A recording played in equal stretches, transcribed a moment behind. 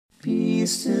Be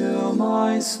still,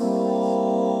 my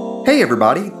soul. Hey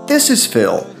everybody, this is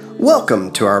Phil.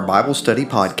 Welcome to our Bible Study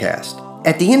Podcast.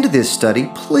 At the end of this study,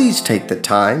 please take the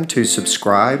time to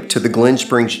subscribe to the Glen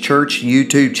Springs Church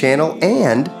YouTube channel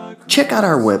and check out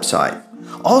our website.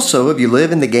 Also, if you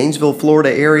live in the Gainesville,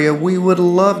 Florida area, we would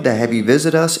love to have you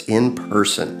visit us in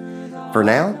person. For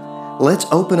now, let's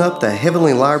open up the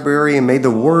Heavenly Library and may the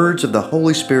words of the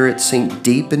Holy Spirit sink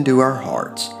deep into our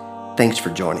hearts. Thanks for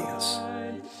joining us.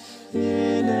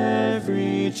 In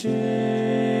every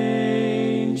change,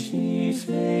 He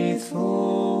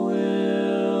faithful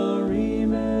will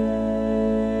remain.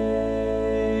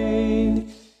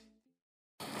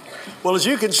 Well, as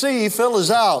you can see, Phil is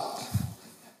out.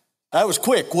 That was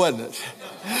quick, wasn't it?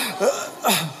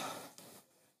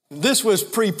 This was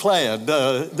pre-planned,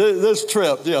 this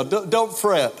trip. Don't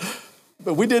fret.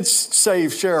 But we did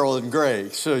save Cheryl and Gray,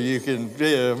 so you can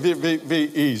be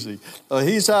easy.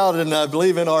 He's out, I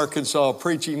believe, in Arkansas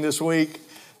preaching this week.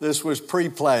 This was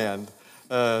pre-planned,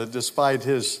 despite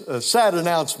his sad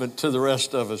announcement to the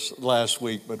rest of us last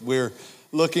week. But we're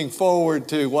looking forward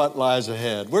to what lies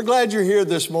ahead. We're glad you're here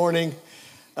this morning.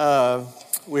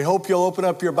 We hope you'll open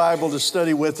up your Bible to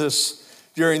study with us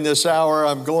during this hour.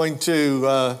 I'm going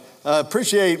to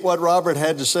appreciate what Robert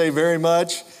had to say very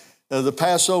much. The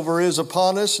Passover is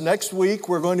upon us. Next week,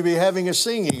 we're going to be having a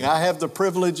singing. I have the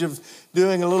privilege of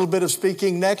doing a little bit of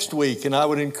speaking next week, and I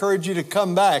would encourage you to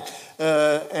come back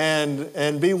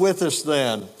and be with us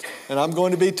then. And I'm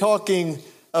going to be talking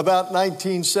about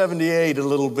 1978 a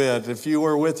little bit. If you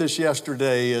were with us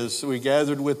yesterday as we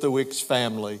gathered with the Wicks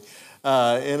family,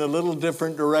 in a little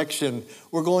different direction,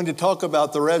 we're going to talk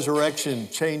about the resurrection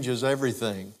changes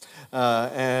everything.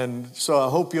 And so I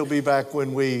hope you'll be back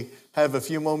when we have a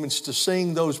few moments to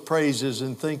sing those praises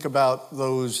and think about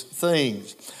those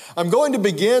things. I'm going to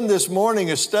begin this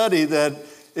morning a study that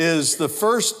is the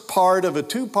first part of a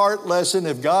two-part lesson,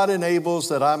 if God enables,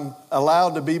 that I'm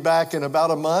allowed to be back in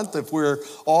about a month if we're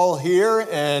all here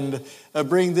and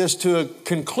bring this to a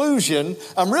conclusion.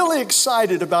 I'm really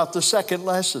excited about the second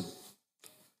lesson.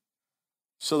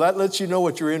 So that lets you know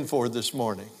what you're in for this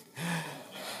morning.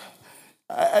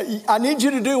 I need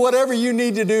you to do whatever you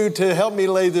need to do to help me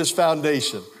lay this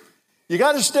foundation. You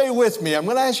got to stay with me. I'm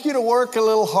going to ask you to work a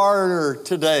little harder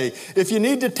today. If you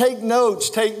need to take notes,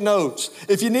 take notes.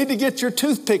 If you need to get your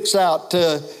toothpicks out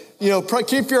to,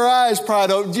 keep your eyes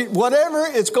pried open, whatever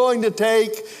it's going to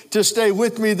take to stay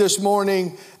with me this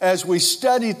morning as we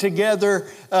study together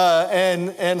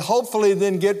and hopefully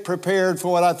then get prepared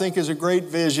for what I think is a great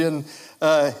vision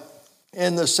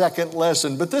in the second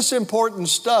lesson. But this important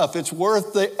stuff, it's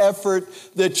worth the effort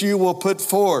that you will put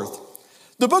forth.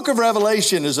 The book of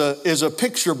Revelation is a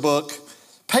picture book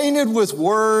painted with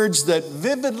words that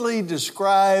vividly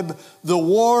describe the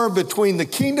war between the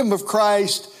kingdom of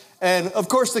Christ and, of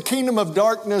course, the kingdom of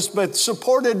darkness, but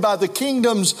supported by the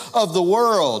kingdoms of the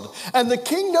world. And the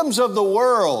kingdoms of the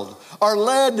world are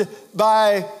led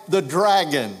by the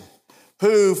dragon,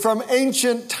 who from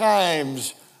ancient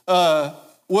times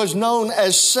was known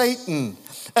as Satan.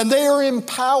 And they are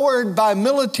empowered by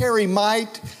military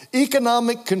might,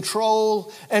 economic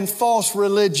control, and false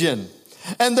religion.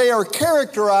 And they are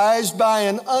characterized by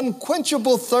an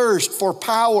unquenchable thirst for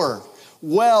power,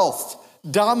 wealth,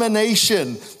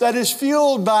 domination that is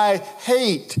fueled by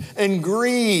hate and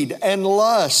greed and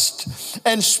lust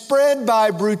and spread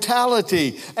by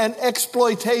brutality and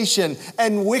exploitation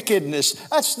and wickedness.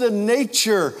 That's the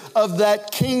nature of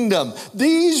that kingdom.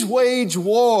 These wage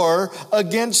war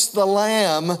against the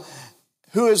Lamb,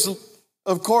 who is,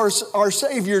 of course, our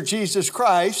Savior, Jesus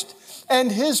Christ,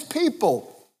 and His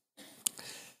people.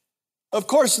 Of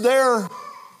course, their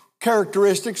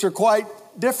characteristics are quite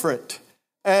different.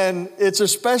 And it's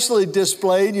especially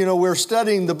displayed, we're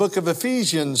studying the book of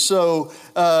Ephesians,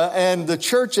 and the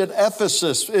church at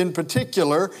Ephesus in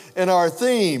particular in our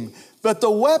theme. But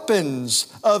the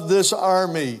weapons of this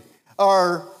army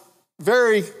are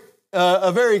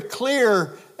a very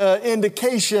clear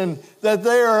indication that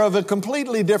they are of a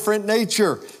completely different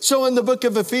nature. So in the book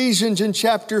of Ephesians in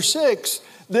chapter 6,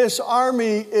 this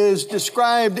army is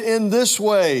described in this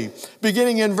way,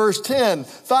 beginning in verse 10.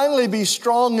 Finally, be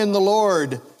strong in the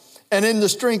Lord and in the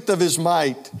strength of His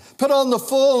might. Put on the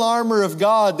full armor of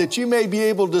God that you may be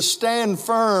able to stand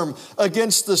firm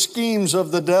against the schemes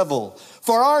of the devil.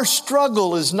 For our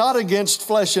struggle is not against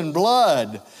flesh and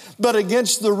blood, but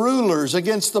against the rulers,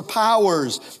 against the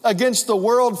powers, against the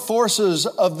world forces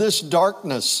of this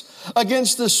darkness,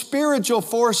 against the spiritual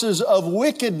forces of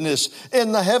wickedness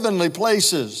in the heavenly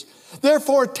places.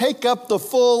 Therefore, take up the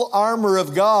full armor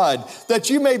of God, that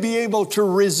you may be able to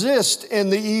resist in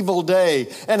the evil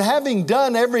day, and having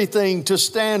done everything, to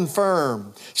stand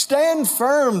firm. Stand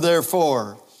firm,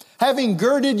 therefore, having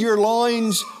girded your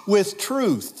loins with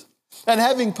truth, and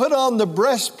having put on the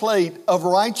breastplate of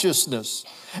righteousness,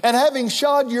 and having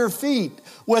shod your feet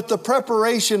with the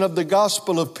preparation of the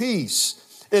gospel of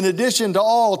peace, in addition to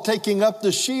all, taking up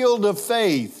the shield of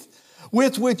faith,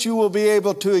 with which you will be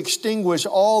able to extinguish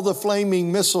all the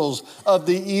flaming missiles of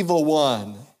the evil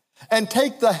one. And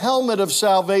take the helmet of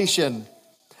salvation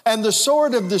and the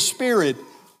sword of the Spirit,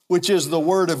 which is the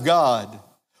word of God.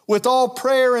 With all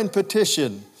prayer and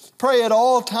petition, pray at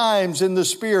all times in the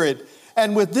Spirit,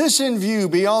 and with this in view,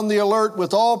 be on the alert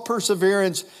with all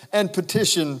perseverance and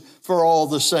petition for all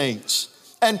the saints.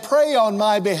 And pray on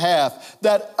my behalf,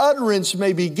 that utterance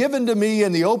may be given to me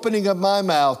in the opening of my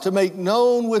mouth, to make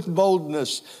known with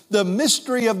boldness the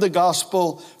mystery of the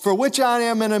gospel, for which I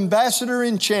am an ambassador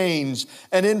in chains,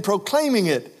 and in proclaiming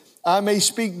it, I may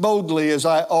speak boldly as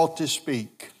I ought to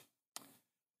speak.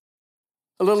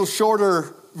 A little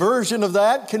shorter version of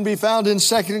that can be found in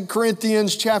 2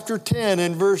 Corinthians chapter 10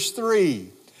 and verse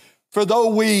 3. For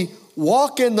though we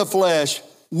walk in the flesh,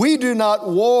 we do not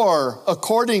war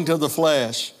according to the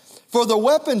flesh. For the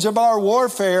weapons of our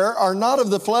warfare are not of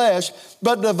the flesh,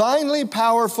 but divinely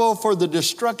powerful for the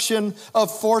destruction of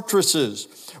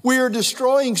fortresses. We are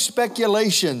destroying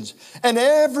speculations and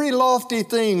every lofty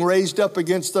thing raised up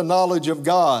against the knowledge of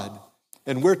God.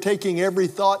 And we're taking every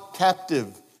thought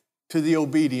captive to the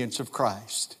obedience of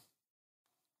Christ.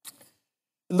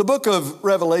 In the book of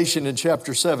Revelation in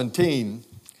chapter 17,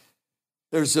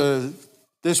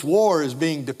 this war is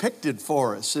being depicted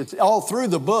for us. It's all through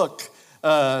the book.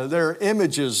 There are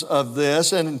images of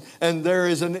this, and there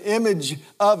is an image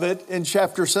of it in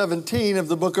chapter 17 of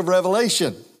the book of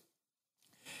Revelation.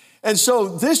 And so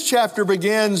this chapter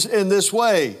begins in this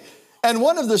way. And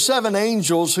one of the seven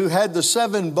angels who had the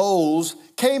seven bowls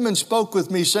came and spoke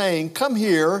with me, saying, Come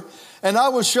here, and I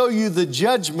will show you the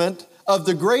judgment of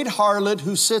the great harlot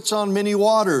who sits on many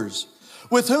waters,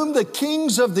 with whom the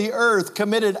kings of the earth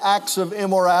committed acts of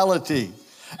immorality,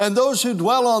 and those who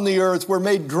dwell on the earth were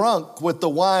made drunk with the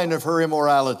wine of her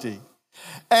immorality.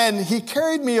 And he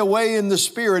carried me away in the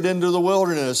spirit into the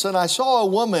wilderness, and I saw a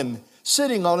woman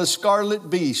sitting on a scarlet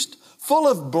beast, full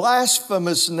of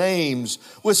blasphemous names,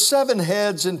 with 7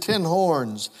 heads and 10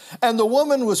 horns. And the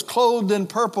woman was clothed in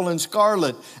purple and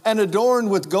scarlet, and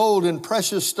adorned with gold and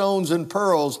precious stones and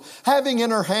pearls, having in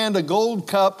her hand a gold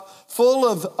cup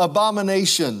full of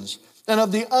abominations and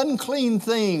of the unclean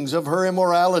things of her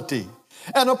immorality.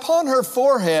 And upon her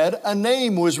forehead a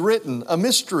name was written, a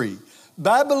mystery,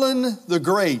 Babylon the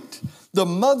Great, the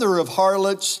mother of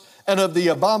harlots and of the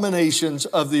abominations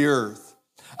of the earth.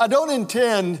 I don't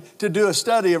intend to do a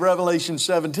study of Revelation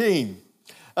 17.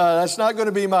 That's not going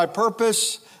to be my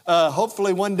purpose.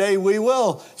 Hopefully one day we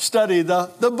will study the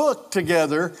book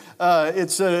together.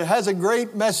 It has a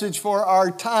great message for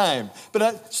our time, but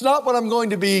it's not what I'm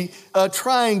going to be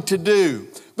trying to do.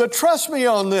 But trust me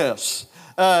on this.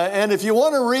 And if you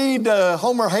want to read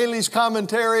Homer Haley's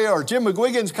commentary or Jim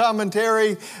McGuigan's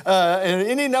commentary and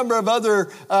any number of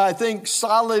other, I think,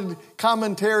 solid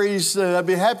commentaries I'd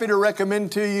be happy to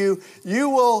recommend to you, you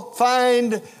will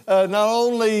find not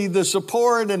only the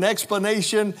support and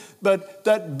explanation, but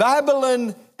that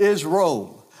Babylon is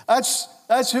Rome.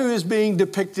 That's who is being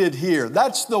depicted here.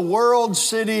 That's the world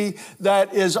city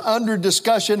that is under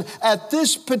discussion at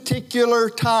this particular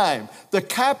time. The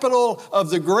capital of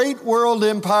the great world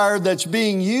empire that's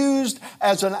being used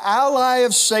as an ally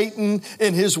of Satan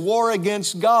in his war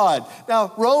against God.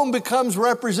 Now, Rome becomes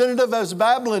representative, as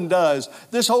Babylon does,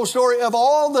 this whole story of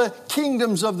all the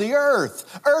kingdoms of the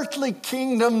earth, earthly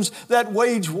kingdoms that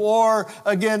wage war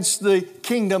against the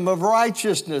kingdom of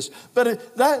righteousness.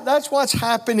 But that's what's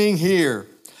happening here.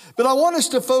 But I want us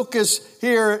to focus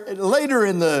here later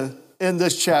in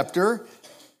this chapter.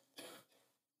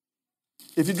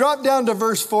 If you drop down to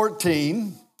verse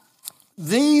 14,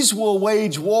 these will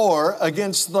wage war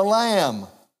against the Lamb,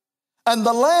 and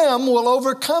the Lamb will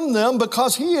overcome them,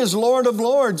 because he is Lord of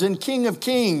lords and King of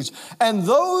kings, and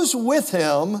those with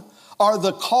him are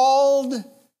the called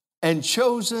and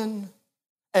chosen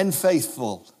and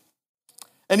faithful.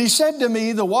 And he said to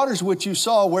me, the waters which you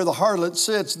saw where the harlot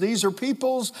sits, these are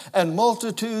peoples and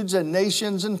multitudes and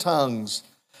nations and tongues.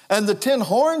 And the 10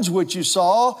 horns which you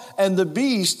saw and the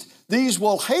beast, these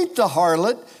will hate the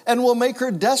harlot and will make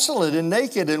her desolate and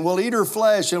naked, and will eat her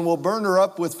flesh and will burn her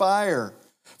up with fire.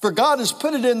 For God has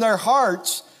put it in their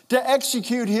hearts to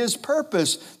execute his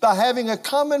purpose by having a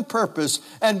common purpose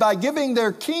and by giving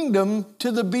their kingdom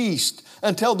to the beast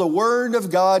until the word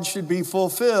of God should be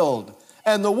fulfilled.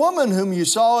 And the woman whom you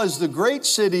saw is the great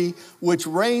city which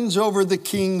reigns over the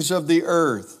kings of the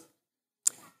earth.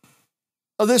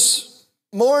 This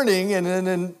morning,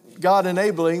 and God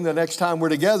enabling, the next time we're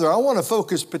together, I want to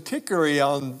focus particularly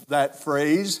on that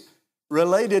phrase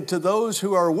related to those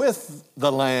who are with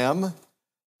the Lamb,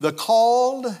 the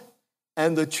called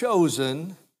and the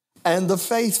chosen and the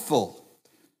faithful.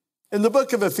 In the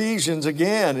book of Ephesians,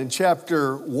 again, in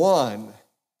chapter 1,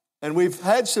 and we've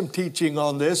had some teaching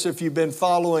on this if you've been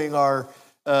following our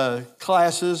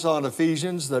classes on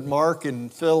Ephesians that Mark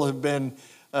and Phil have been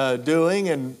doing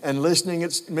and listening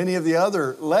at many of the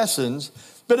other lessons.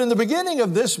 But in the beginning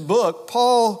of this book,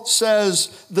 Paul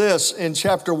says this in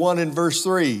chapter 1 and verse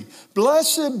 3,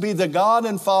 "Blessed be the God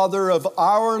and Father of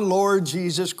our Lord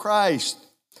Jesus Christ,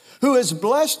 who has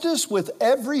blessed us with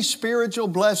every spiritual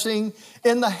blessing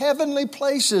in the heavenly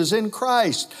places in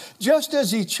Christ, just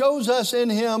as he chose us in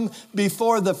him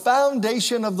before the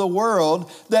foundation of the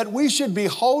world, that we should be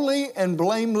holy and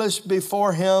blameless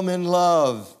before him in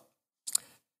love.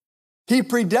 He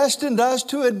predestined us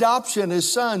to adoption as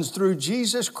sons through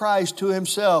Jesus Christ to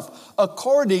himself,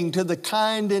 according to the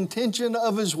kind intention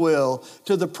of his will,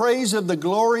 to the praise of the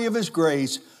glory of his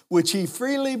grace, which he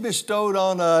freely bestowed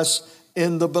on us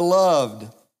in the beloved."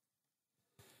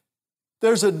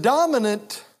 There's a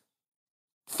dominant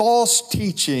false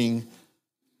teaching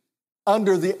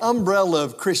under the umbrella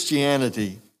of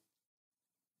Christianity.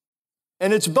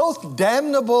 And it's both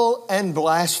damnable and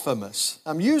blasphemous.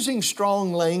 I'm using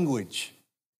strong language.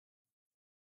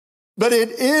 But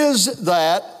it is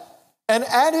that, and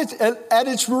at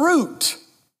its root,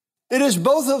 it is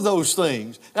both of those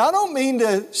things. Now, I don't mean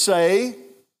to say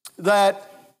that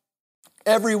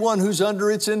everyone who's under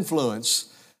its influence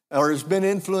or has been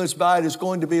influenced by it is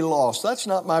going to be lost. That's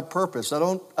not my purpose. I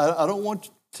don't want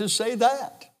to say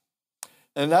that.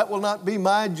 And that will not be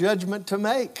my judgment to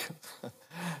make.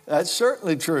 That's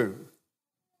certainly true.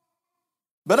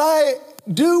 But I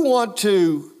do want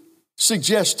to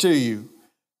suggest to you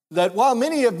that while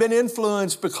many have been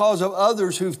influenced because of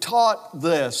others who've taught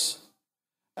this,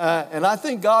 and I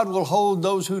think God will hold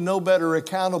those who know better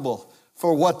accountable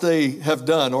for what they have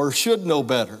done or should know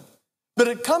better. But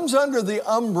it comes under the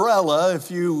umbrella, if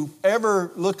you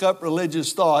ever look up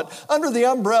religious thought, under the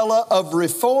umbrella of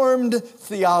Reformed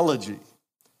theology.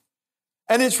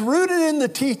 And it's rooted in the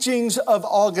teachings of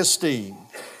Augustine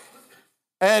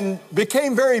and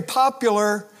became very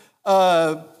popular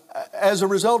as a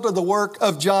result of the work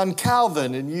of John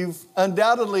Calvin. And you've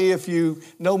undoubtedly, if you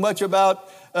know much about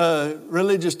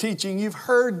religious teaching, you've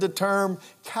heard the term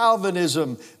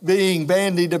Calvinism being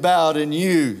bandied about and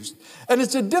used. And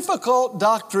it's a difficult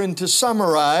doctrine to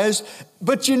summarize,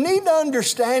 but you need to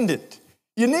understand it.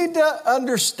 You need to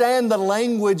understand the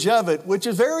language of it, which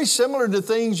is very similar to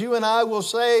things you and I will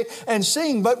say and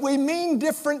sing, but we mean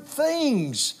different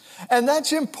things. And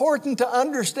that's important to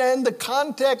understand the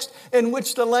context in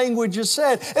which the language is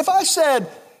said. If I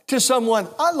said to someone,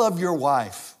 "I love your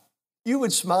wife," you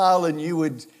would smile and you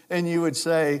would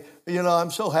say,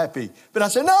 "I'm so happy." But I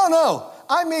said, no,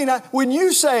 I mean, when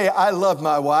you say "I love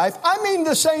my wife," I mean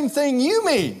the same thing you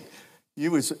mean.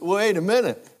 You would say, "Wait a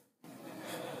minute."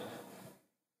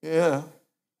 Yeah.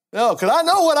 No, because I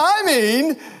know what I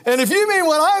mean, and if you mean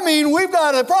what I mean, we've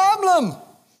got a problem.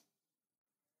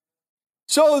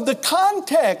 So the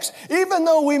context, even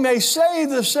though we may say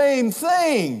the same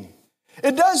thing,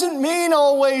 it doesn't mean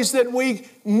always that we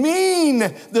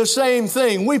mean the same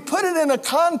thing. We put it in a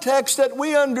context that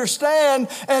we understand,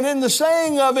 and in the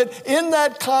saying of it, in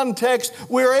that context,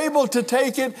 we're able to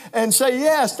take it and say,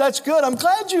 "Yes, that's good. I'm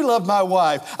glad you love my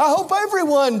wife. I hope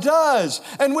everyone does."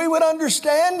 And we would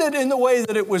understand it in the way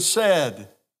that it was said.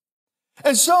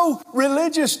 And so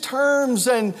religious terms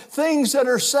and things that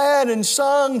are said and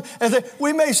sung, and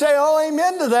we may say, "Oh,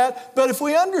 amen to that." But if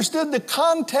we understood the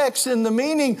context and the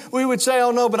meaning, we would say, "Oh,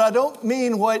 no, but I don't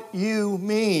mean what you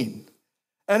mean."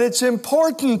 And it's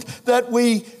important that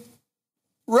we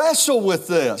wrestle with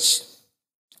this.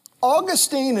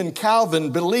 Augustine and Calvin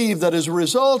believed that as a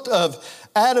result of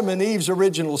Adam and Eve's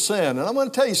original sin, and I'm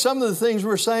going to tell you some of the things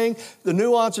we're saying, the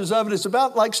nuances of it, it's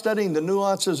about like studying the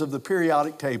nuances of the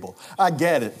periodic table. I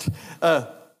get it.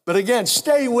 But again,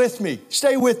 stay with me.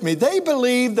 Stay with me. They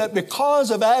believe that because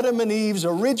of Adam and Eve's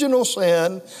original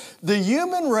sin, the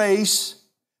human race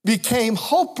became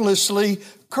hopelessly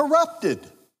corrupted.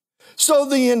 So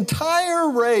the entire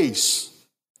race,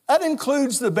 that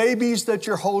includes the babies that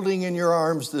you're holding in your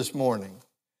arms this morning,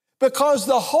 because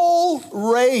the whole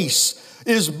race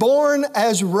is born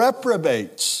as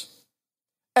reprobates,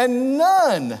 and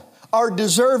none are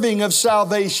deserving of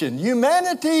salvation.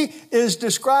 Humanity is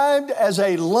described as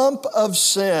a lump of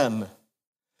sin.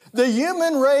 The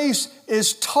human race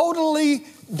is totally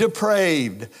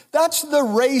depraved. That's the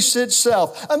race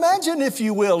itself. Imagine, if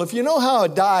you will, if you know how a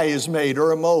die is made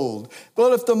or a mold.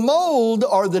 Well, if the mold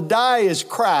or the die is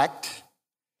cracked,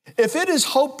 if it is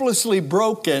hopelessly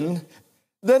broken,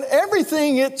 then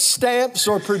everything it stamps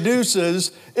or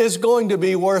produces is going to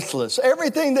be worthless.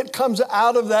 Everything that comes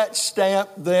out of that stamp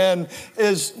then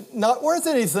is not worth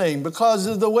anything because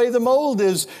of the way the mold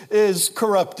is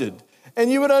corrupted. And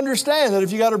you would understand that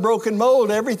if you got a broken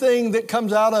mold, everything that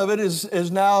comes out of it is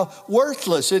now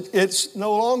worthless. It's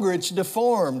no longer, it's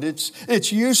deformed,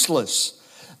 it's useless.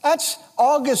 That's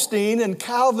Augustine and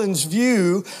Calvin's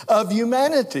view of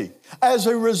humanity as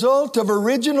a result of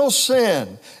original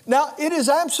sin. Now, it is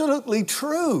absolutely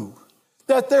true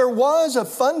that there was a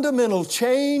fundamental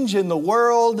change in the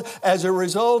world as a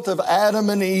result of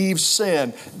Adam and Eve's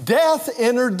sin. Death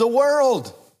entered the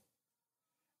world.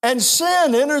 And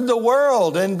sin entered the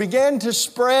world and began to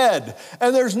spread.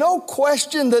 And there's no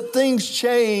question that things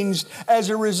changed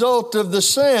as a result of the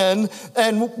sin.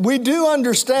 And we do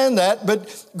understand that,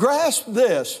 but grasp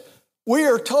this. We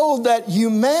are told that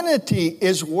humanity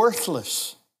is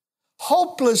worthless,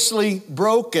 hopelessly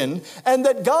broken, and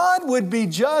that God would be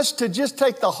just to just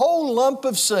take the whole lump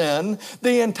of sin,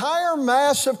 the entire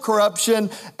mass of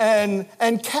corruption, and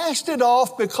cast it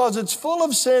off because it's full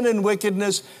of sin and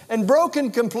wickedness and broken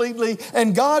completely,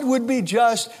 and God would be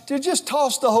just to just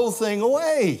toss the whole thing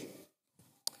away.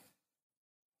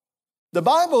 The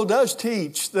Bible does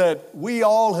teach that we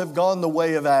all have gone the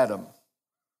way of Adam.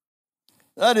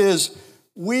 That is,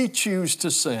 we choose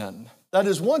to sin. That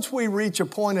is, once we reach a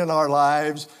point in our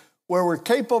lives where we're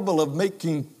capable of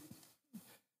making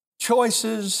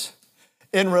choices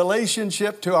in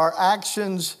relationship to our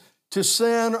actions, to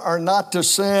sin or not to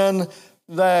sin,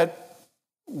 that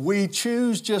we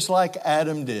choose just like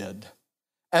Adam did.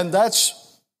 And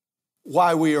that's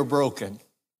why we are broken.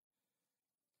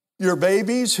 Your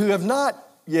babies who have not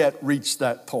yet reached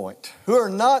that point, who are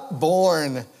not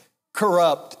born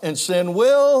corrupt and sin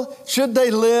will, should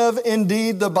they live,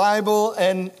 indeed the Bible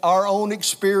and our own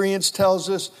experience tells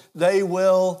us they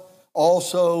will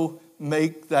also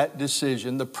make that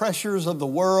decision. The pressures of the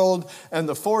world and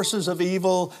the forces of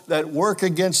evil that work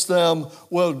against them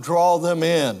will draw them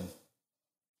in.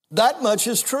 That much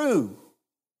is true.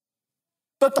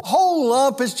 But the whole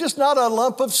lump is just not a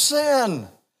lump of sin.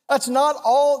 That's not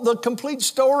all the complete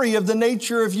story of the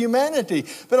nature of humanity.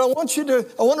 But I want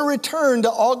to return to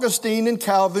Augustine and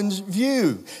Calvin's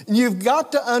view. You've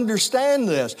got to understand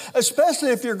this,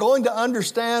 especially if you're going to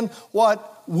understand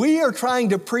what we are trying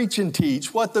to preach and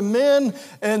teach, what the men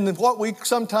and what we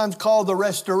sometimes call the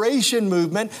Restoration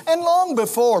movement, and long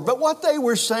before, but what they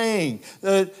were saying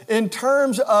in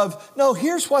terms of, no,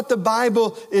 here's what the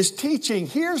Bible is teaching.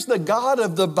 Here's the God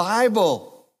of the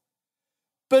Bible.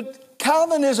 But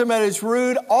Calvinism at its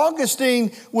root,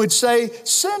 Augustine would say,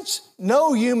 since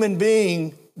no human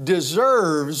being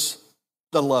deserves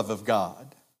the love of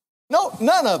God, no,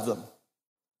 none of them.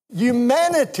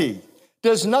 Humanity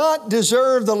does not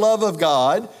deserve the love of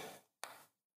God,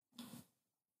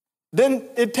 then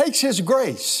it takes His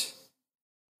grace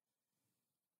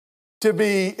to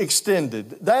be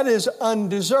extended. That is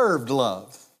undeserved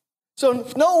love. So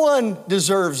no one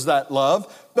deserves that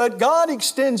love, but God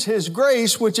extends His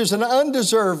grace, which is an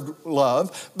undeserved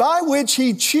love, by which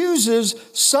He chooses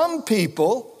some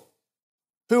people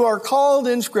who are called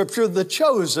in Scripture the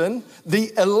chosen,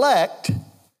 the elect.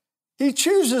 He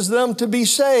chooses them to be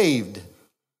saved.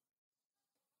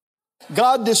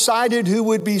 God decided who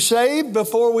would be saved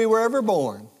before we were ever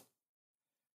born.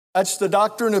 That's the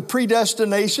doctrine of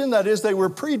predestination. That is, they were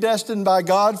predestined by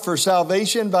God for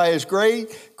salvation by His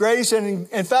great grace. And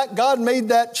in fact, God made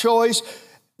that choice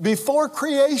before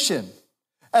creation.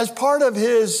 As part of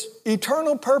His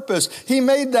eternal purpose, He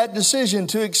made that decision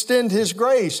to extend His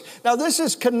grace. Now, this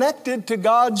is connected to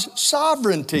God's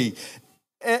sovereignty.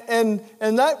 And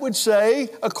that would say,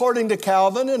 according to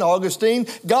Calvin and Augustine,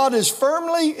 God is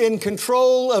firmly in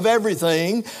control of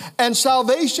everything, and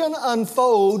salvation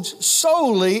unfolds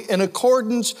solely in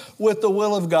accordance with the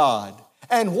will of God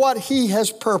and what He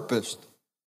has purposed.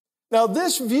 Now,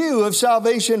 this view of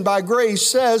salvation by grace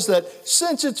says that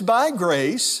since it's by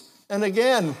grace, and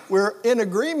again, we're in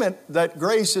agreement that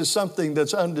grace is something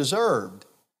that's undeserved,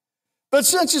 but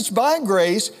since it's by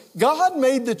grace, God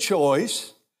made the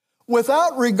choice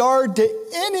without regard to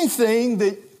anything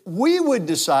that we would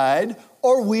decide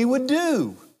or we would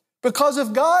do. Because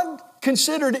if God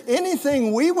considered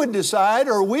anything we would decide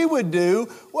or we would do,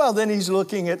 well, then he's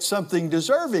looking at something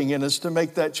deserving in us to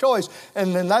make that choice.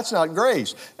 And then that's not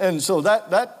grace. And so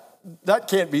that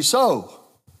can't be so.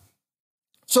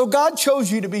 So God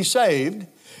chose you to be saved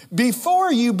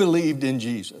before you believed in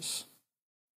Jesus.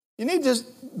 You need to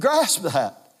grasp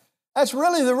that. That's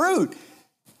really the root.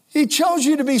 He chose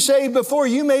you to be saved before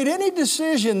you made any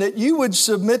decision that you would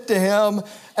submit to Him.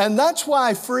 And that's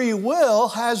why free will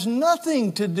has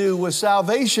nothing to do with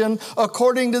salvation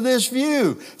according to this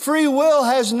view. Free will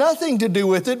has nothing to do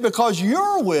with it because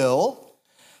your will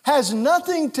has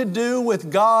nothing to do with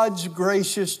God's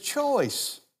gracious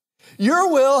choice.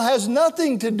 Your will has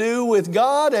nothing to do with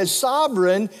God as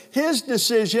sovereign, His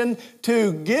decision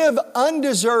to give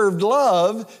undeserved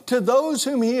love to those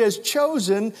whom He has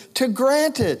chosen to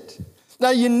grant it.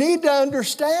 Now, you need to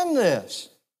understand this.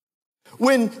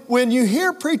 When you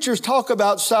hear preachers talk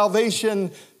about salvation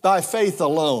by faith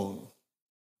alone,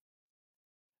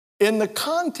 in the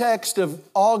context of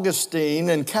Augustine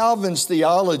and Calvin's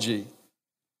theology,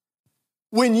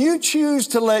 when you choose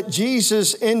to let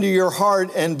Jesus into your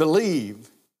heart and believe,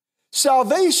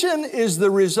 salvation is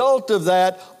the result of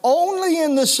that only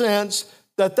in the sense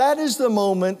that that is the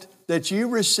moment that you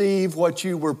receive what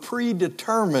you were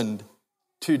predetermined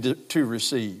to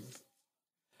receive.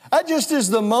 That just is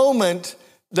the moment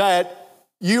that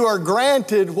you are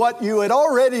granted what you had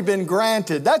already been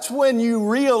granted. That's when you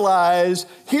realize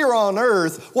here on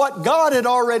earth what God had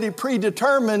already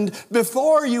predetermined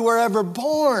before you were ever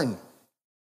born.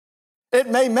 It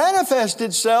may manifest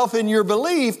itself in your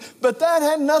belief, but that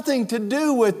had nothing to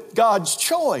do with God's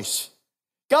choice.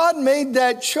 God made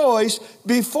that choice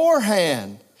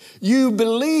beforehand. You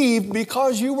believe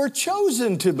because you were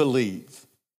chosen to believe.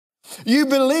 You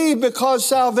believe because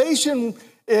salvation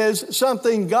is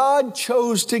something God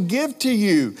chose to give to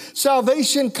you.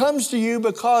 Salvation comes to you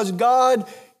because God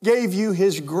gave you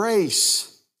His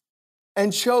grace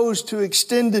and chose to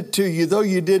extend it to you, though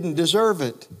you didn't deserve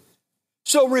it.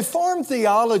 So Reformed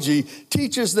theology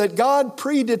teaches that God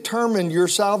predetermined your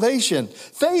salvation.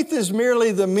 Faith is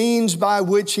merely the means by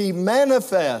which He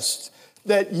manifests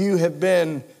that you have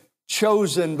been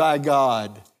chosen by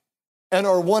God and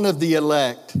are one of the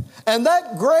elect. And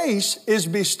that grace is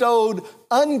bestowed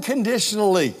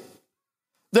unconditionally.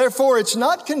 Therefore, it's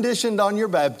not conditioned on your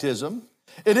baptism.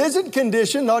 It isn't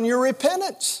conditioned on your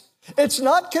repentance. It's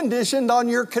not conditioned on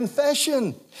your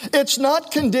confession. It's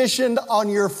not conditioned on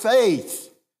your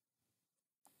faith.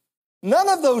 None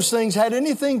of those things had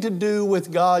anything to do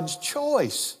with God's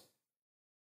choice.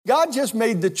 God just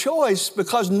made the choice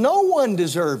because no one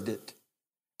deserved it.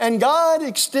 And God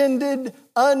extended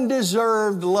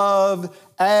undeserved love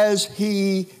as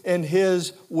He, in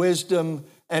His wisdom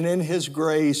and in His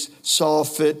grace, saw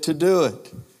fit to do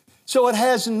it. So it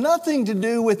has nothing to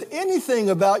do with anything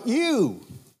about you.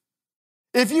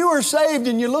 If you are saved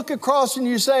and you look across and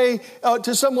you say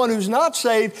to someone who's not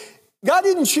saved, God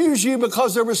didn't choose you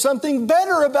because there was something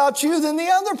better about you than the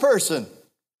other person.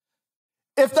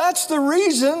 If that's the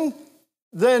reason,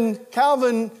 then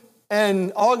Calvin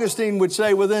and Augustine would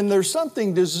say, well, then there's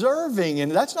something deserving,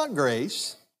 and that's not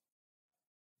grace.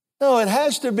 No, it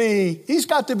has to be, he's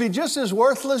got to be just as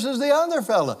worthless as the other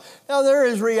fella. Now, there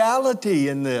is reality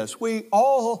in this. We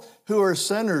all who are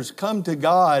sinners come to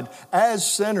God as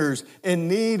sinners in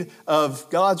need of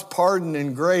God's pardon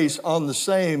and grace on the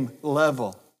same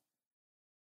level.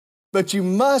 But you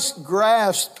must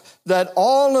grasp that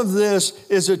all of this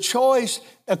is a choice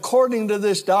according to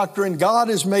this doctrine God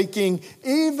is making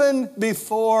even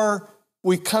before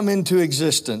we come into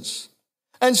existence.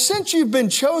 And since you've been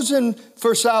chosen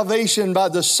for salvation by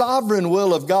the sovereign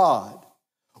will of God,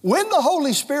 when the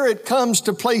Holy Spirit comes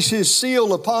to place His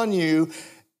seal upon you,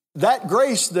 that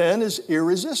grace then is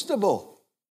irresistible.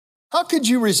 How could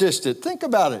you resist it? Think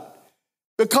about it.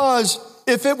 Because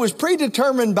if it was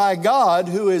predetermined by God,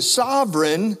 who is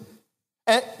sovereign,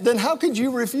 then how could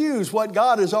you refuse what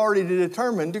God has already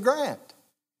determined to grant?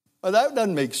 Well, that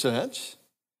doesn't make sense.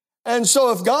 And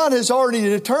so if God has already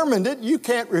determined it, you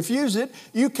can't refuse it.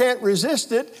 You can't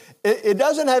resist it. It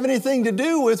doesn't have anything to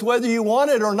do with whether you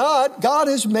want it or not. God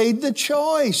has made the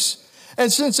choice.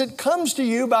 And since it comes to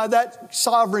you by that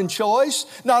sovereign choice,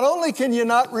 not only can you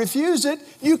not refuse it,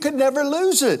 you could never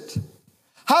lose it.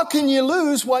 How can you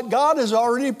lose what God has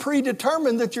already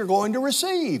predetermined that you're going to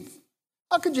receive?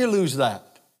 How could you lose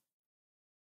that?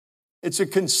 It's a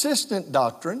consistent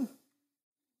doctrine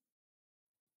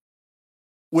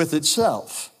with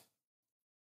itself.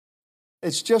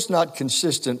 It's just not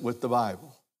consistent with the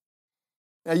Bible.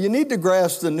 Now, you need to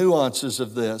grasp the nuances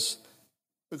of this,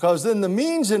 because then the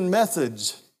means and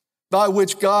methods by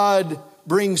which God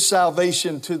brings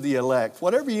salvation to the elect.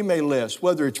 Whatever you may list,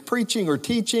 whether it's preaching or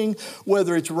teaching,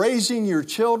 whether it's raising your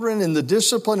children in the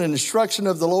discipline and instruction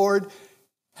of the Lord,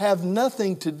 have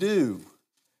nothing to do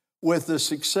with the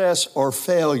success or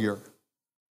failure.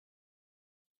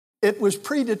 It was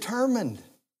predetermined.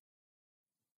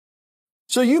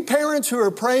 So you parents who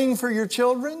are praying for your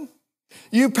children,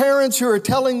 you parents who are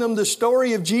telling them the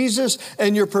story of Jesus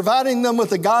and you're providing them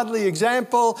with a godly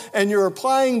example and you're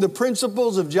applying the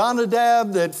principles of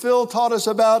Jonadab that Phil taught us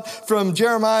about from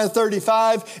Jeremiah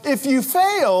 35, if you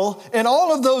fail in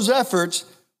all of those efforts,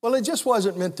 well, it just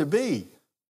wasn't meant to be.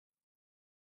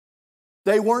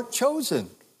 They weren't chosen.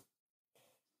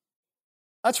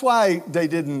 That's why they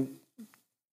didn't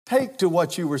take to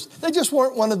what you were. They just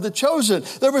weren't one of the chosen.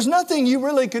 There was nothing you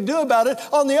really could do about it.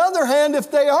 On the other hand,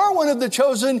 if they are one of the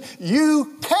chosen,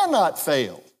 you cannot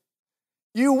fail.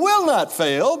 You will not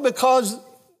fail because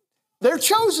they're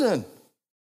chosen.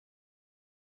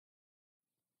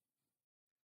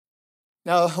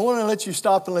 Now, I want to let you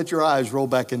stop and let your eyes roll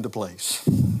back into place.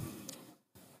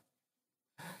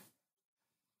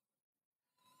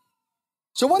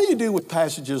 So what do you do with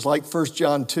passages like 1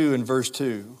 John 2 and verse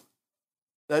 2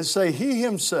 that say he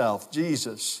himself,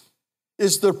 Jesus,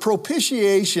 is the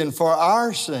propitiation for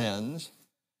our sins,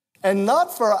 and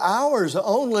not for ours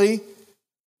only,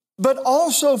 but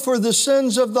also for the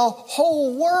sins of the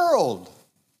whole world?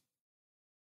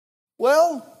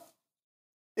 Well,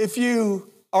 if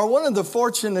you are one of the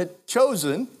fortunate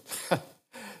chosen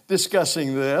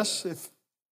discussing this, if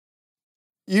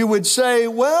you would say,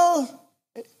 well,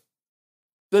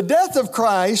 the death of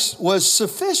Christ was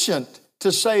sufficient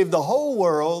to save the whole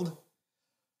world,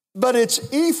 but it's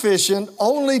efficient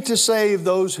only to save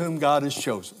those whom God has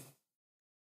chosen.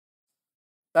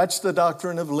 That's the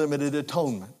doctrine of limited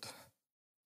atonement.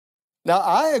 Now,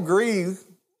 I agree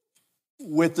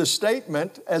with the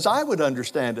statement as I would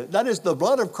understand it. That is, the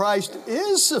blood of Christ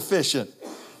is sufficient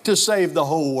to save the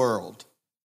whole world.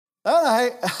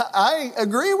 That I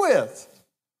agree with.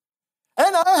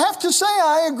 And I have to say,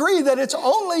 I agree that it's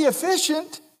only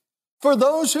efficient for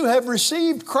those who have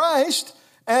received Christ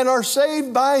and are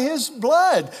saved by His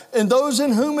blood, and those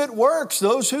in whom it works,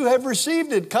 those who have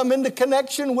received it, come into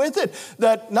connection with it,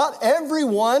 that not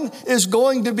everyone is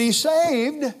going to be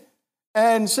saved.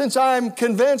 And since I'm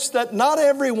convinced that not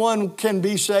everyone can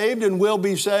be saved and will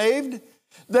be saved,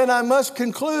 then I must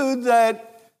conclude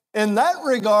that in that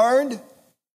regard,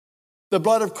 the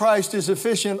blood of Christ is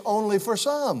efficient only for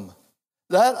some.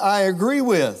 That I agree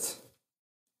with.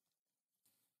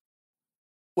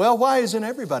 Well, why isn't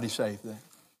everybody saved then?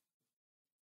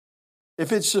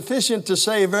 If it's sufficient to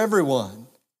save everyone,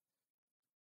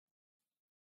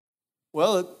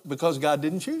 well, because God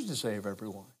didn't choose to save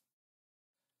everyone.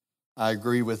 I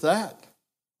agree with that.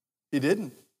 He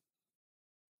didn't.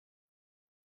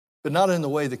 But not in the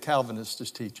way the Calvinist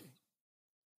is teaching.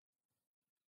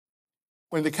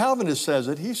 When the Calvinist says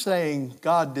it, he's saying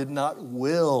God did not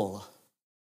will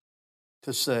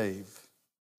to save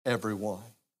everyone.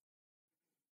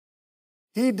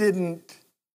 He didn't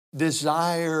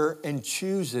desire and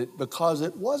choose it because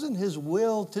it wasn't His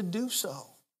will to do so.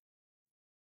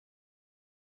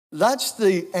 That's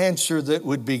the answer that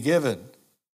would be given.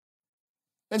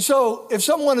 And so if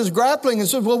someone is grappling and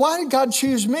says, well, why did God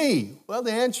choose me? Well,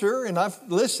 the answer, and I've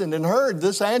listened and heard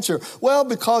this answer, well,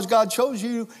 because God chose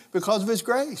you because of His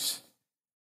grace.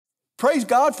 Praise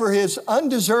God for His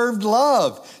undeserved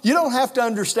love. You don't have to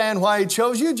understand why He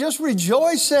chose you. Just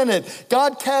rejoice in it.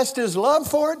 God cast His love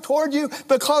toward you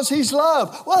because He's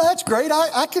love. Well, that's great.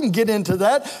 I can get into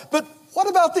that. But what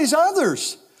about these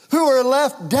others who are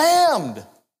left damned?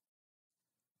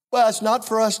 Well, it's not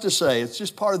for us to say. It's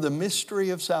just part of the mystery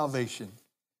of salvation.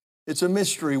 It's a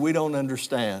mystery we don't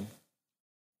understand.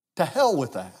 To hell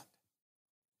with that.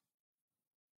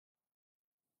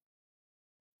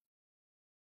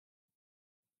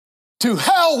 To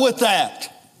hell with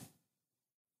that.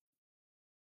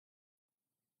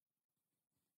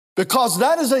 Because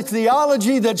that is a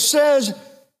theology that says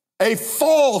a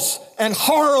false and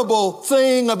horrible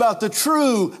thing about the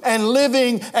true and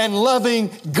living and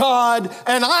loving God,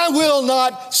 and I will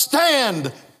not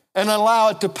stand and allow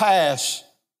it to pass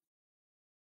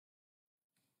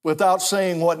without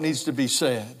saying what needs to be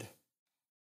said.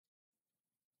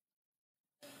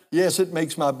 Yes, it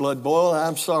makes my blood boil.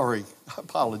 I'm sorry. I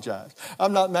apologize.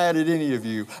 I'm not mad at any of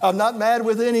you. I'm not mad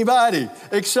with anybody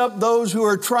except those who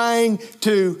are trying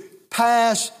to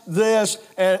pass this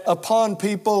upon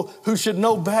people who should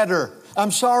know better.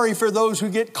 I'm sorry for those who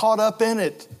get caught up in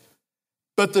it.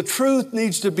 But the truth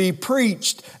needs to be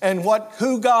preached, and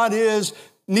who God is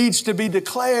needs to be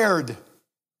declared.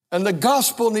 And the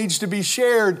gospel needs to be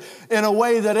shared in a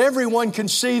way that everyone can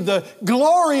see the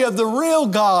glory of the real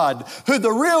God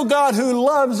who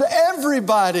loves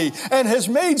everybody and has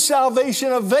made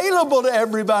salvation available to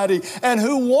everybody and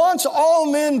who wants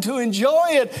all men to enjoy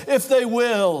it if they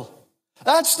will.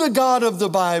 That's the God of the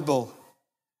Bible.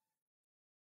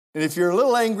 And if you're a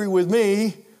little angry with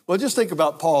me, well, just think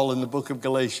about Paul in the book of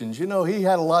Galatians. You know, he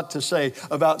had a lot to say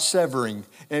about severing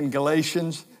in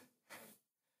Galatians.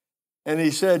 And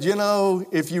he said, you know,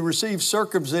 if you receive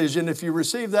circumcision, if you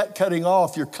receive that cutting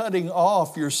off, you're cutting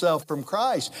off yourself from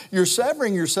Christ. You're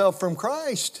severing yourself from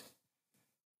Christ.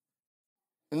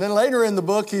 And then later in the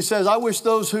book, he says, I wish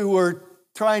those who were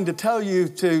trying to tell you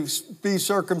to be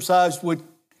circumcised would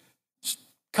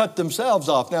cut themselves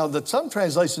off. Now, some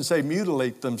translations say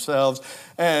mutilate themselves,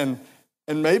 and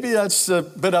maybe that's,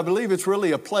 but I believe it's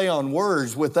really a play on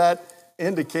words with that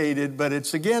indicated, but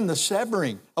it's again the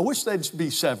severing. I wish they'd be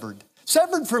severed.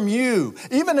 Severed from you,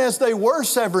 even as they were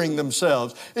severing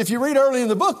themselves. If you read early in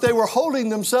the book, they were holding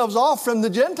themselves off from the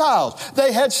Gentiles.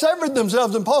 They had severed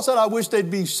themselves, and Paul said, I wish they'd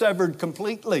be severed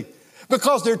completely,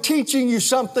 because they're teaching you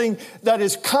something that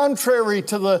is contrary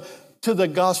to the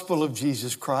gospel of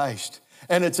Jesus Christ.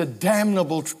 And it's a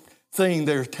damnable thing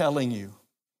they're telling you.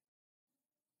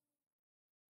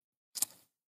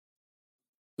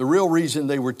 The real reason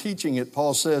they were teaching it,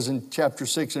 Paul says in chapter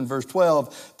 6 and verse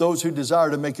 12, those who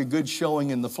desire to make a good showing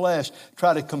in the flesh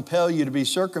try to compel you to be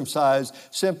circumcised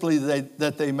simply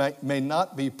that they may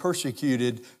not be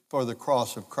persecuted for the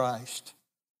cross of Christ.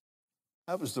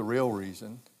 That was the real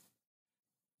reason.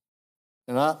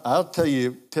 And I'll tell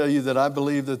you that I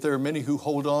believe that there are many who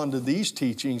hold on to these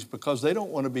teachings because they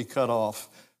don't want to be cut off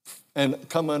and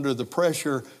come under the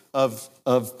pressure of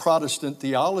Protestant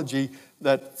theology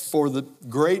that for the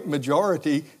great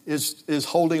majority is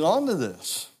holding on to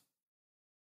this.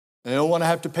 They don't want to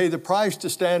have to pay the price to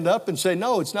stand up and say,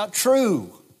 no, it's not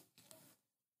true.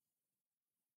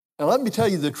 Now let me tell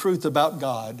you the truth about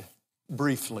God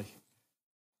briefly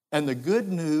and the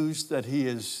good news that He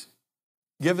has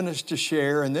given us to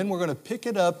share, and then we're going to pick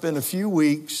it up in a few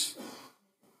weeks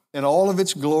in all of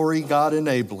its glory, God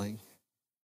enabling.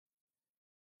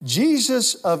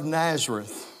 Jesus of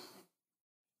Nazareth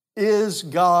is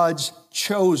God's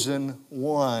chosen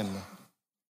one.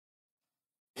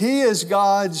 He is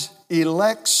God's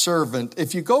elect servant.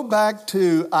 If you go back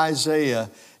to Isaiah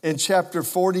in chapter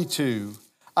 42,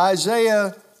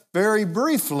 Isaiah very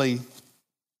briefly,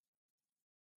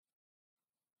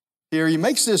 here he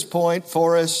makes this point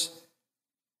for us,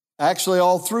 actually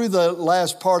all through the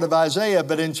last part of Isaiah,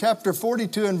 but in chapter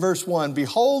 42 and verse 1,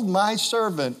 behold my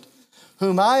servant,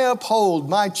 whom I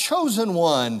uphold, my chosen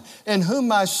one, in whom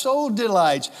my soul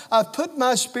delights. I've put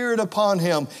my spirit upon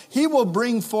him. He will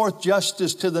bring forth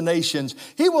justice to the nations.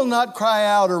 He will not cry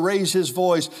out or raise his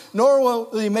voice, nor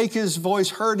will he make his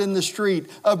voice heard in the street.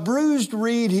 A bruised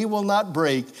reed he will not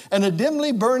break, and a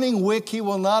dimly burning wick he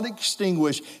will not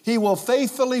extinguish. He will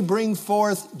faithfully bring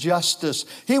forth justice.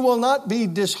 He will not be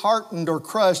disheartened or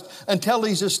crushed until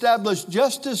he's established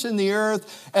justice in the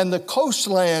earth, and the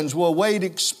coastlands will wait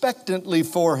expectantly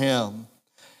for him.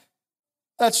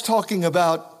 That's talking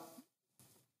about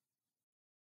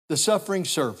the suffering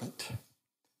servant,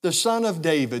 the son of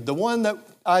David, the one that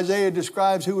Isaiah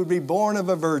describes who would be born of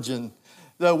a virgin,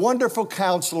 the wonderful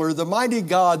counselor, the mighty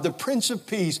God, the Prince of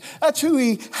Peace. That's who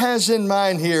he has in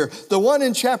mind here. The one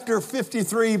in chapter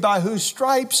 53 by whose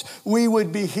stripes we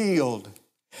would be healed.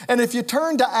 And if you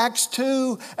turn to Acts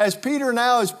 2, as Peter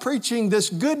now is preaching this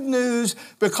good news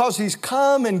because he's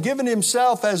come and given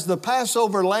himself as the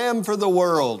Passover lamb for the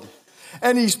world.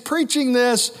 And he's preaching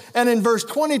this, and in verse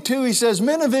 22 he says,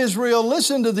 Men of Israel,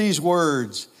 listen to these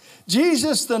words.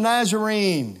 Jesus the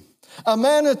Nazarene, a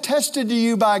man attested to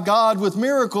you by God with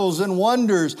miracles and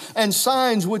wonders and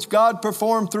signs which God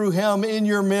performed through him in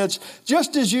your midst,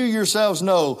 just as you yourselves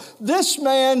know. This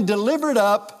man delivered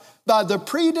up by the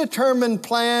predetermined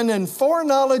plan and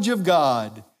foreknowledge of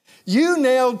God, you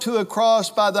nailed to a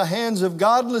cross by the hands of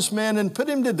godless men and put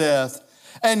him to death.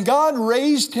 And God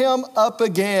raised him up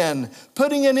again,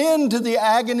 putting an end to the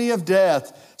agony of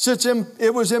death, since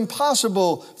it was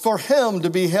impossible for him to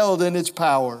be held in its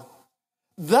power.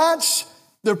 That's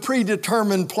the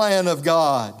predetermined plan of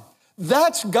God.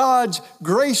 That's God's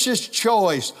gracious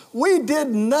choice. We did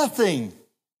nothing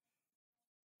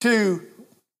to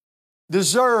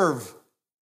deserve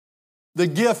the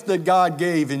gift that God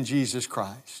gave in Jesus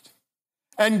Christ.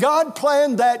 And God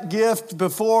planned that gift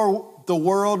before the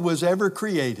world was ever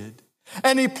created.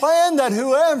 And he planned that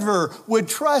whoever would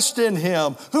trust in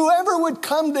him, whoever would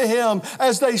come to him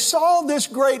as they saw this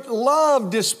great love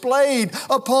displayed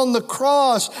upon the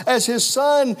cross as his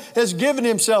son has given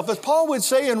himself. As Paul would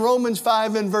say in Romans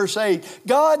 5 and verse 8,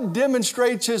 God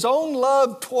demonstrates his own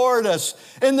love toward us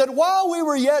in that while we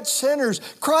were yet sinners,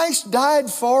 Christ died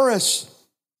for us.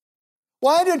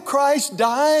 Why did Christ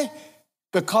die?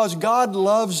 Because God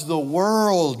loves the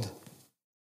world.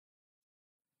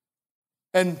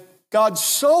 And God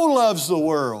so loves the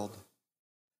world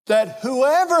that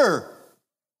whoever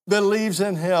believes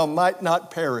in him might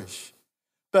not perish,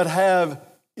 but have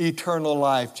eternal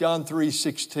life. John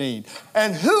 3:16.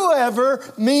 And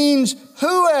whoever means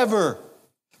whoever.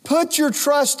 Put your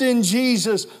trust in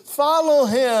Jesus. Follow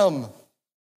him.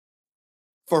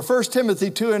 For 1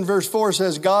 Timothy 2 and verse 4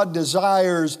 says, God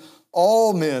desires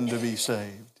all men to be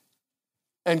saved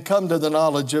and come to the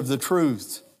knowledge of the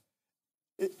truth.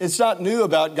 It's not new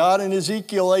about God. In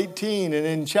Ezekiel 18 and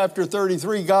in chapter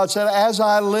 33, God said, as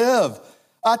I live,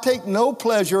 I take no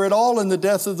pleasure at all in the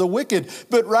death of the wicked,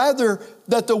 but rather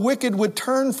that the wicked would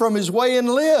turn from his way and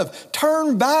live.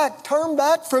 Turn back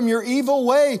from your evil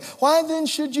way. Why then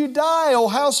should you die, O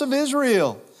house of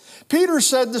Israel? Peter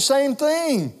said the same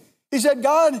thing. He said,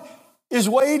 God is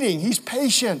waiting. He's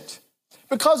patient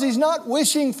because he's not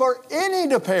wishing for any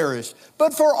to perish,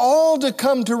 but for all to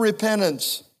come to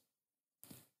repentance.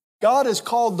 God has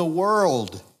called the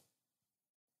world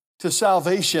to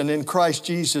salvation in Christ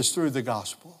Jesus through the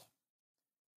gospel.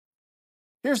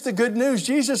 Here's the good news.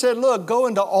 Jesus said, look, go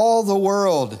into all the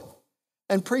world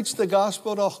and preach the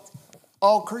gospel to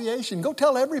all creation. Go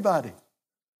tell everybody.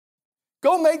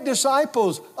 Go make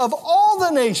disciples of all the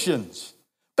nations,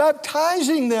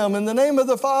 baptizing them in the name of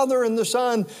the Father and the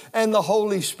Son and the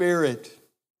Holy Spirit.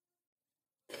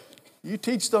 You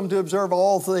teach them to observe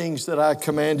all things that I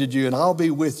commanded you, and I'll be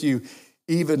with you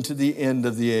even to the end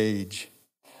of the age.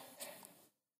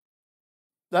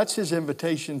 That's his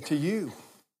invitation to you.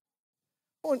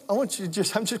 I want you to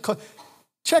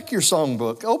check your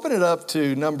songbook. Open it up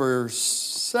to number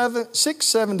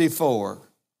 674.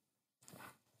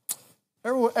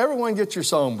 Everyone get your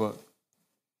songbook.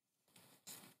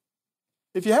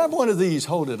 If you have one of these,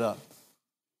 hold it up.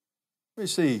 Let me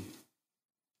see.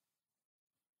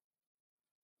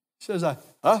 Says,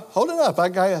 hold it up.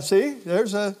 See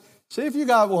if you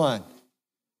got one.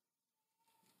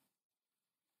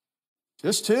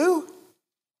 Just 2?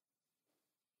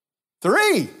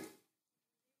 3.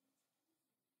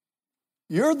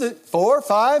 You're the 4,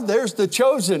 5, there's the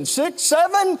chosen. 6,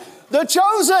 7, the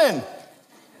chosen.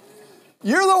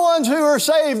 You're the ones who are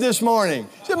saved this morning.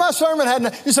 See, my sermon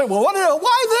you said, well,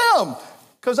 why them?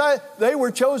 Because they were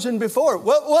chosen before.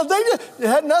 Well, it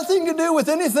had nothing to do with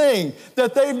anything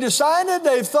that they've decided,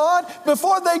 they've thought.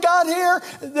 Before they got here,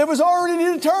 it was already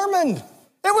determined.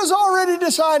 It was already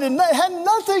decided. It had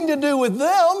nothing to do with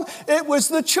them. It was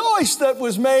the choice that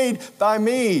was made by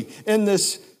me in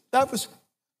this.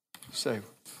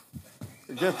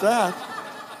 Forget that.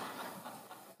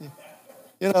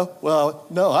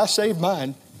 No, I saved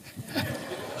mine.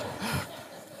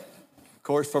 Of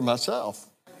course, for myself.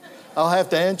 I'll have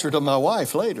to answer to my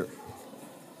wife later.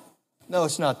 No,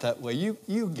 it's not that way.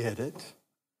 You get it.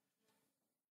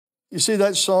 You see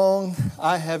that song,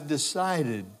 I have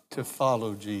decided to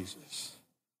follow Jesus.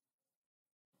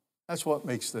 That's what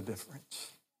makes the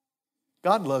difference.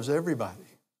 God loves everybody.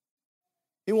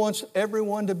 He wants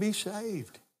everyone to be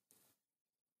saved.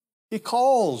 He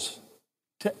calls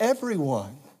to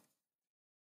everyone.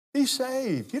 Be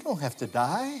saved. You don't have to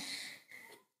die.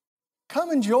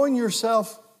 Come and join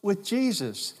yourself with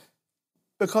Jesus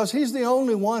because he's the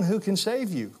only one who can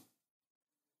save you.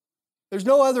 There's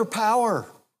no other power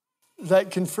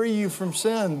that can free you from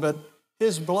sin but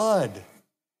his blood.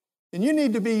 And you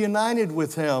need to be united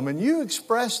with him. And you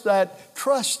express that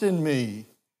trust in me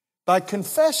by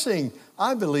confessing,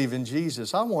 I believe in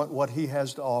Jesus. I want what he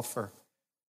has to offer.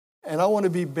 And I want to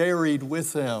be buried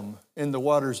with him in the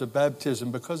waters of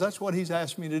baptism because that's what he's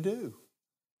asked me to do.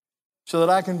 So that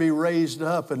I can be raised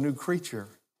up a new creature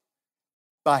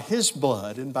by his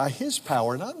blood and by his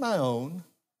power, not my own,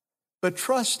 but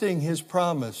trusting his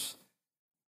promise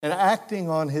and acting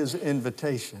on his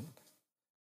invitation.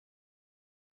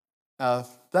 Now, if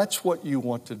that's what you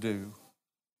want to do,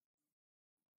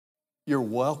 you're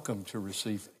welcome to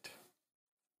receive it.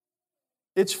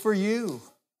 It's for you.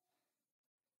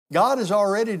 God has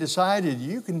already decided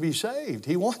you can be saved.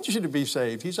 He wants you to be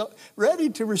saved. He's ready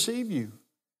to receive you.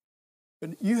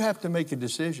 But you have to make a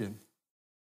decision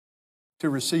to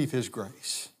receive his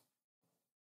grace.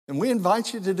 And we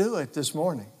invite you to do it this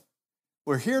morning.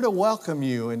 We're here to welcome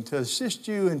you and to assist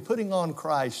you in putting on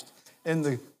Christ in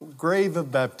the grave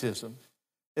of baptism,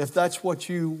 if that's what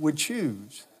you would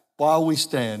choose, while we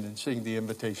stand and sing the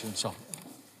invitation song.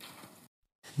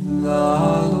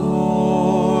 The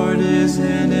Lord is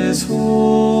in His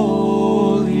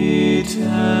holy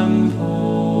temple.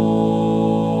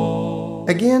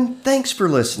 Again, thanks for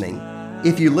listening.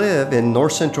 If you live in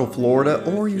North Central Florida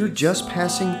or you're just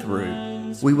passing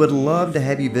through, we would love to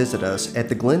have you visit us at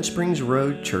the Glen Springs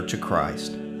Road Church of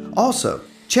Christ. Also,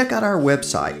 check out our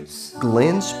website,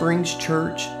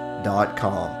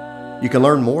 glenspringschurch.com. You can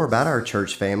learn more about our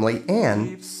church family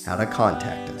and how to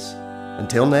contact us.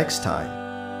 Until next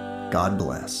time, God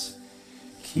bless.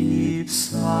 Keep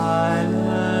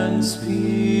silence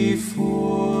before